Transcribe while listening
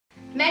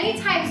Many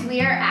times we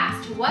are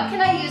asked, what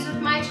can I use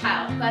with my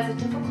child who has a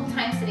difficult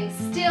time sitting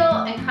still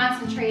and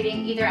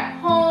concentrating either at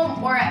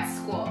home or at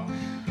school?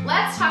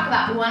 Let's talk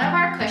about one of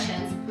our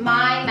cushions,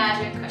 My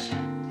Magic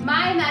Cushion.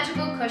 My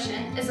Magical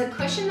Cushion is a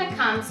cushion that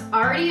comes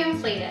already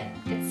inflated.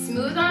 It's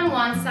smooth on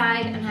one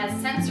side and has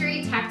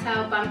sensory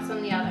tactile bumps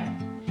on the other.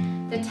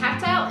 The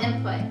tactile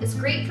input is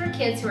great for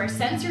kids who are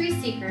sensory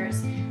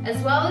seekers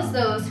as well as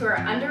those who are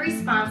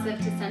under-responsive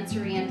to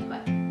sensory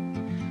input.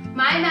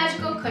 My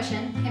Magical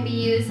Cushion can be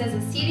used as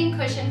a seating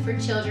cushion for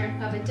children who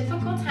have a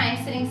difficult time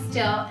sitting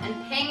still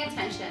and paying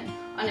attention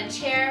on a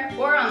chair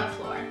or on the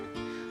floor.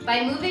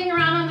 By moving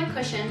around on the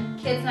cushion,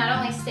 kids not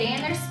only stay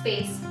in their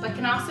space, but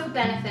can also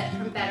benefit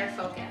from better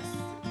focus.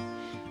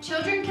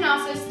 Children can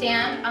also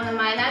stand on the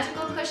My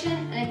Magical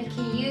Cushion and it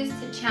can be used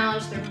to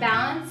challenge their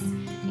balance,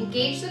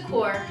 engage the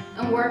core,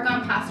 and work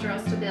on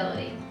postural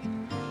stability.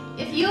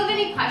 If you have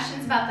any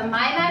questions about the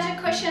My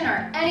Magic Cushion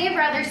or any of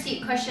our other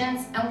seat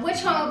cushions and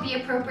which one would be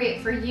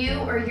appropriate for you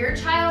or your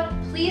child,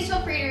 please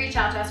feel free to reach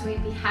out to us and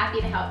we'd be happy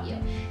to help you.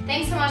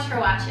 Thanks so much for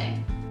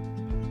watching.